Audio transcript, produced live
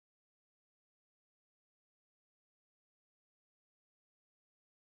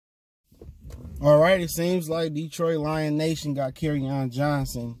All right, it seems like Detroit Lion Nation got Kerryon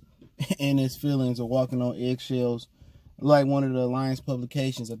Johnson in his feelings of walking on eggshells. Like one of the Lions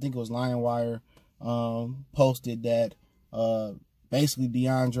publications, I think it was LionWire, posted that basically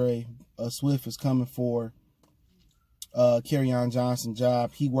AndreSwift is coming for Kerryon Johnson's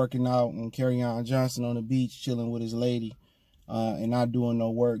job. He working out and Kerryon Johnson on the beach chilling with his lady and not doing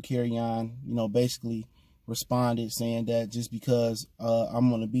no work. Kerryon, basically responded saying that just because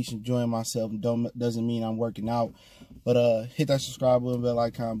I'm on the beach enjoying myself doesn't mean I'm working out. But hit that subscribe button, bell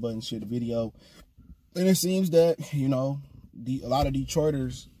icon button, share the video. And it seems that, a lot of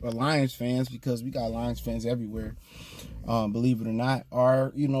Detroiters are Lions fans, because we got Lions fans everywhere, believe it or not,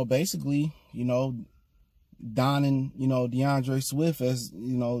 are, basically, donning, AndreSwift as,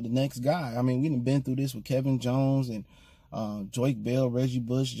 the next guy. I mean, we done been through this with Kevin Jones and Joyke Bell, Reggie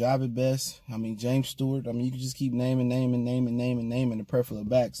Bush, Javid Best, James Stewart. You can just keep naming the preferable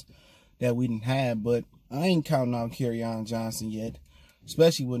backs that we didn't have. But I ain't counting out Kerryon Johnson yet,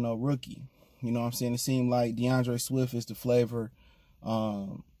 especially with no rookie. You know what I'm saying? It seemed like AndreSwift is the flavor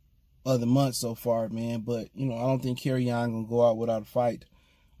of the month so far, man. But, I don't think Kerryon going to go out without a fight.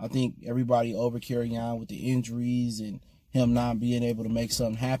 I think everybody over Kerryon with the injuries and him not being able to make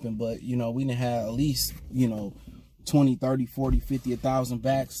something happen. But, we didn't have at least, 20, 30, 40, 50, 1,000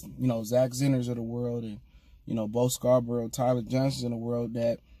 backs, Zach Zenners of the world and, Bo Scarborough, Tyler Johnson of the world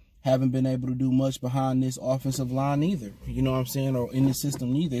that haven't been able to do much behind this offensive line either. You know what I'm saying? Or in the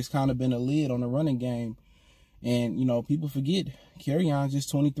system either. It's kind of been a lid on the running game. And, people forget Kerryon's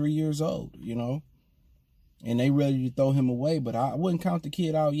just 23 years old, and they ready to throw him away. But I wouldn't count the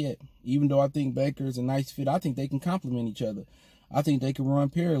kid out yet. Even though I think Baker is a nice fit, I think they can complement each other. I think they can run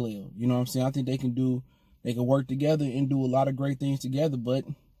parallel. You know what I'm saying? I think they can work together and do a lot of great things together. But,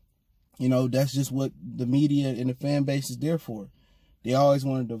 that's just what the media and the fan base is there for. They always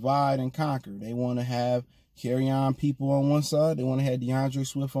want to divide and conquer. They want to have Kerryon people on one side. They want to have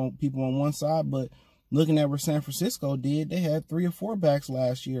AndreSwift people on one side. But looking at what San Francisco did, they had 3 or 4 backs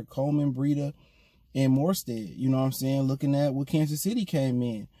last year: Coleman, Breida, and Morstead. You know what I'm saying? Looking at what Kansas City came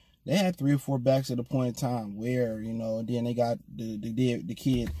in, they had 3 or 4 backs at a point in time where, and then they got the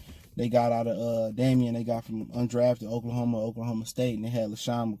kid they got out of Damian, they got from undrafted Oklahoma State, and they had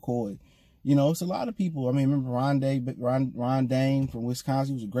LaShawn McCoy. It's a lot of people. Remember Ron Dane from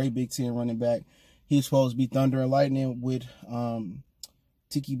Wisconsin? He was a great Big Ten running back. He was supposed to be Thunder and Lightning with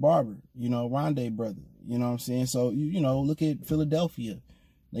Tiki Barber, Rondé brother. You know what I'm saying? So, look at Philadelphia.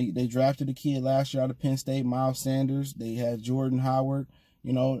 They drafted a kid last year out of Penn State, Miles Sanders. They had Jordan Howard.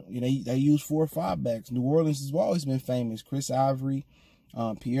 They used 4 or 5 backs. New Orleans has always been famous. Chris Ivory,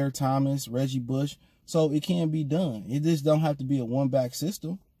 Pierre Thomas, Reggie Bush. So it can be done. It just don't have to be a one-back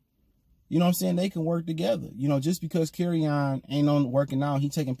system. You know what I'm saying? They can work together. Just because Kerryon ain't working out, he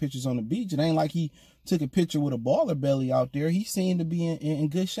taking pictures on the beach, it ain't like he took a picture with a baller belly out there. He seemed to be in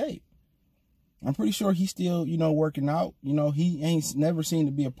good shape. I'm pretty sure he's still, working out. He ain't never seemed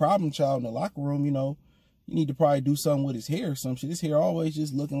to be a problem child in the locker room. You need to probably do something with his hair or some shit. His hair always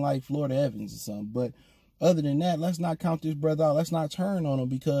just looking like Florida Evans or something. But other than that, let's not count this brother out. Let's not turn on him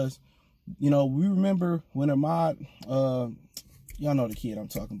because, we remember when Ahmad, y'all know the kid I'm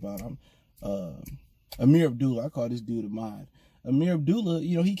talking about. Amir Abdullah. I call this dude Ahmad. Amir Abdullah,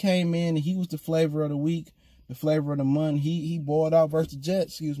 he came in and he was the flavor of the week, the flavor of the month. He balled out versus the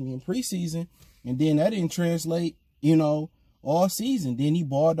Jets, in preseason. And then that didn't translate, all season. Then he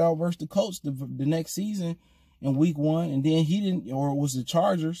balled out versus the Colts the next season in week 1. And then he didn't, or it was the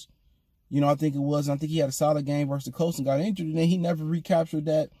Chargers. I think it was. I think he had a solid game versus the Colts and got injured. And then he never recaptured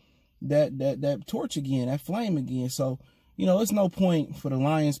that torch again, that flame again. So, it's no point for the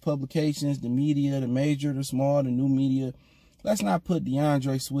Lions publications, the media, the major, the small, the new media. Let's not put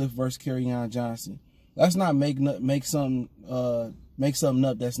AndreSwift versus Kerryon Johnson. Let's not make something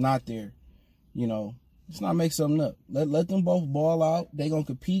up that's not there. Let's not make something up. Let them both ball out. They gonna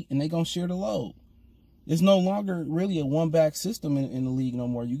compete and they gonna share the load. It's no longer really a one-back system in the league no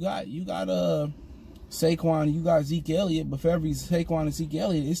more. You got Saquon, you got Zeke Elliott, but for every Saquon and Zeke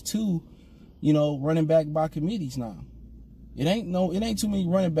Elliott, it's 2, running back by committees now. It ain't too many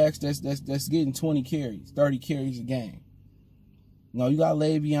running backs that's getting 20 carries, 30 carries a game. No, you got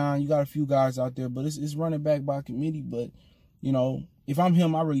Le'Veon, you got a few guys out there, but it's running back by committee. But, if I'm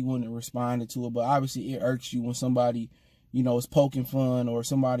him, I really wouldn't have responded to it. But obviously it irks you when somebody, is poking fun or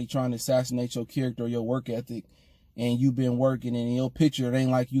somebody trying to assassinate your character or your work ethic and you've been working and your picture, it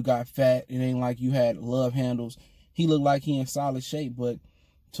ain't like you got fat. It ain't like you had love handles. He looked like he in solid shape, but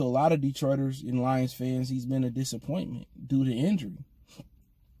to a lot of Detroiters and Lions fans, he's been a disappointment due to injury.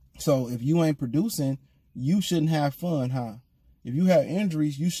 So if you ain't producing, you shouldn't have fun, huh? If you have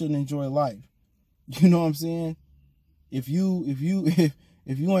injuries, you shouldn't enjoy life. You know what I'm saying? If you ain't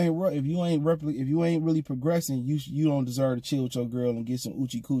really progressing, you don't deserve to chill with your girl and get some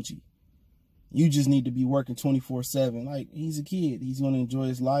oochie coochie. You just need to be working 24/7. Like, he's a kid. He's going to enjoy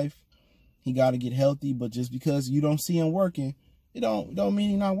his life. He got to get healthy. But just because you don't see him working, it don't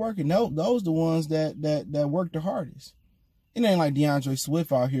mean he's not working. No, those the ones that work the hardest. It ain't like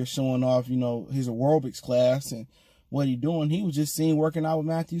AndreSwift out here showing off, you know, his aerobics class and what he doing. He was just seen working out with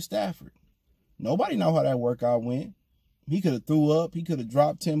Matthew Stafford. Nobody know how that workout went. He could have threw up. He could have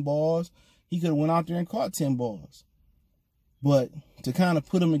dropped 10 balls. He could have went out there and caught 10 balls. But to kind of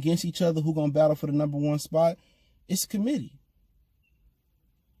put them against each other, who going to battle for the #1 spot, it's a committee.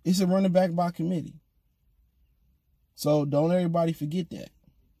 It's a running back by committee. So don't everybody forget that.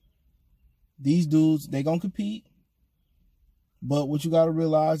 These dudes, they going to compete. But what you got to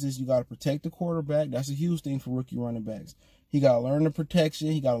realize is you got to protect the quarterback. That's a huge thing for rookie running backs. He got to learn the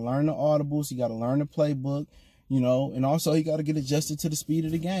protection. He got to learn the audibles. He got to learn the playbook, you know, and also he got to get adjusted to the speed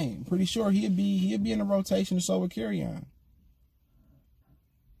of the game. Pretty sure he'd be in the rotation, and so would Kerryon.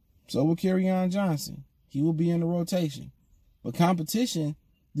 So with Kerryon Johnson, he will be in the rotation. But competition,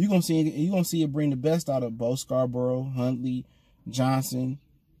 you're gonna see it bring the best out of Bo Scarborough, Huntley, Johnson.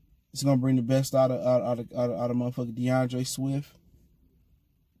 It's gonna bring the best out of motherfucking AndreSwift.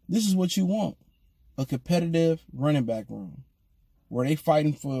 This is what you want: a competitive running back room where they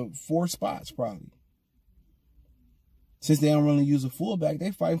fighting for 4 spots probably. Since they don't really use a fullback,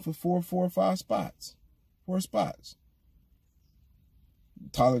 they fighting for 4 or 5 spots, 4 spots.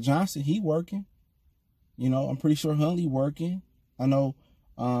 Tyler Johnson, he working. You know, I'm pretty sure Huntley working. I know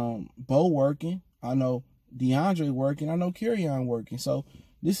Bo working. I know DeAndre working. I know Kerryon working. So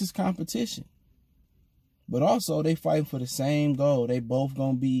this is competition. But also they fighting for the same goal. They both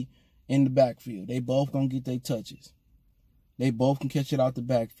gonna be in the backfield. They both gonna get their touches. They both can catch it out the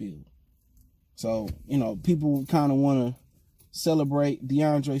backfield. So, you know, people kind of want to celebrate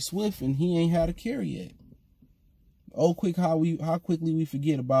AndreSwift, and he ain't had a carry yet. Oh, how quickly we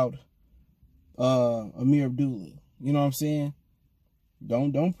forget about Amir Abdullah. You know what I'm saying?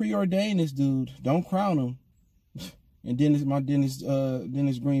 Don't preordain this dude. Don't crown him. And Dennis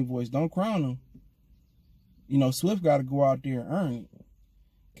Green voice. Don't crown him. You know, Swift got to go out there and earn it.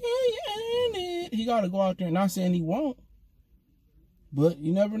 Can you earn it? He got to go out there. Not saying he won't, but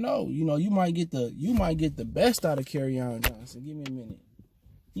you never know. You know, you might get the best out of Kerryon Johnson. Give me a minute.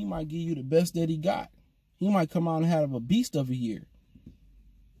 He might give you the best that he got. He might come out and have a beast of a year.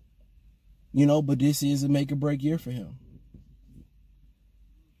 You know, but this is a make or break year for him.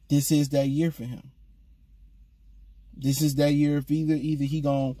 This is that year for him. This is that year if either he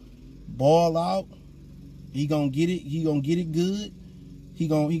gonna ball out, he gonna get it good. He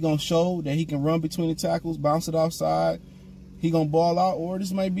gonna show that he can run between the tackles, bounce it offside. He gonna ball out, or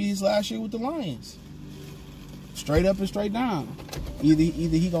this might be his last year with the Lions. Straight up and straight down. Either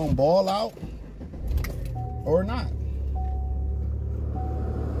he gonna ball out or not.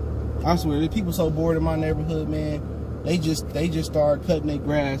 I swear, there's people so bored in my neighborhood, man. They just start cutting their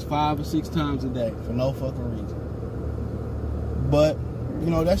grass 5 or 6 times a day for no fucking reason. But you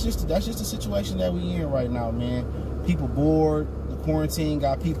know, that's just the situation that we in right now, man. People bored. The quarantine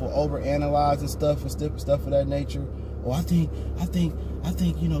got people overanalyzing stuff and stuff of that nature. Oh, I think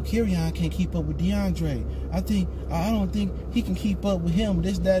you know, Kerryon can't keep up with DeAndre. I don't think he can keep up with him.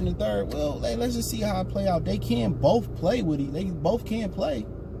 This, that, and the third. Well, let's just see how it play out. They can both play with it. They both can play.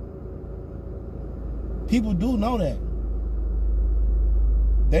 People do know that.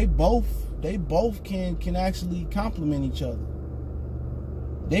 They both can actually complement each other.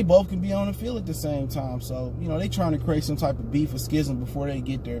 They both can be on the field at the same time. So, you know, they trying to create some type of beef or schism before they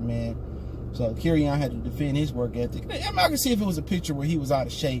get there, man. So Kerryon had to defend his work ethic. I can see if it was a picture where he was out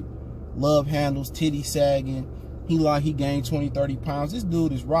of shape, love handles, titty sagging, he gained 20, 30 pounds. This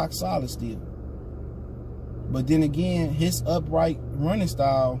dude is rock solid still. But then again, his upright running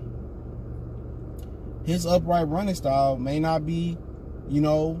style may not be, you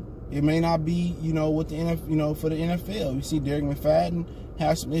know, it may not be, you know, with the NFL, you know, for the NFL. You see Derek McFadden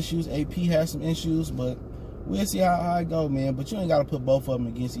has some issues, AP has some issues, but we'll see how it go, man. But you ain't got to put both of them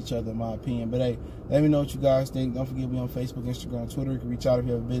against each other, in my opinion. But, hey, let me know what you guys think. Don't forget, we on Facebook, Instagram, Twitter. You can reach out if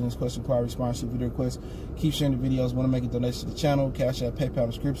you have a business question, inquiry, sponsorship, video request. Keep sharing the videos. Want to make a donation to the channel, Cash App, PayPal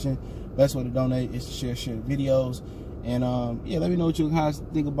description. Best way to donate is to share the videos. And, yeah, let me know what you guys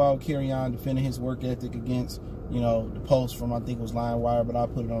think about Kerryon defending his work ethic against, you know, the post from, I think it was LineWire, but I'll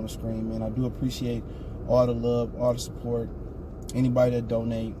put it on the screen, man. I do appreciate all the love, all the support. Anybody that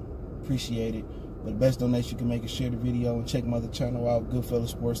donate, appreciate it. But the best donation you can make is share the video and check my other channel out, Goodfellas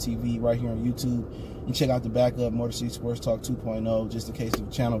Sports TV, right here on YouTube. And check out the backup, Motor City Sports Talk 2.0, just in case if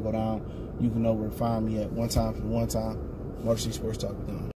the channel go down, you can know where to find me at. One time for the one time, Motor City Sports Talk is done.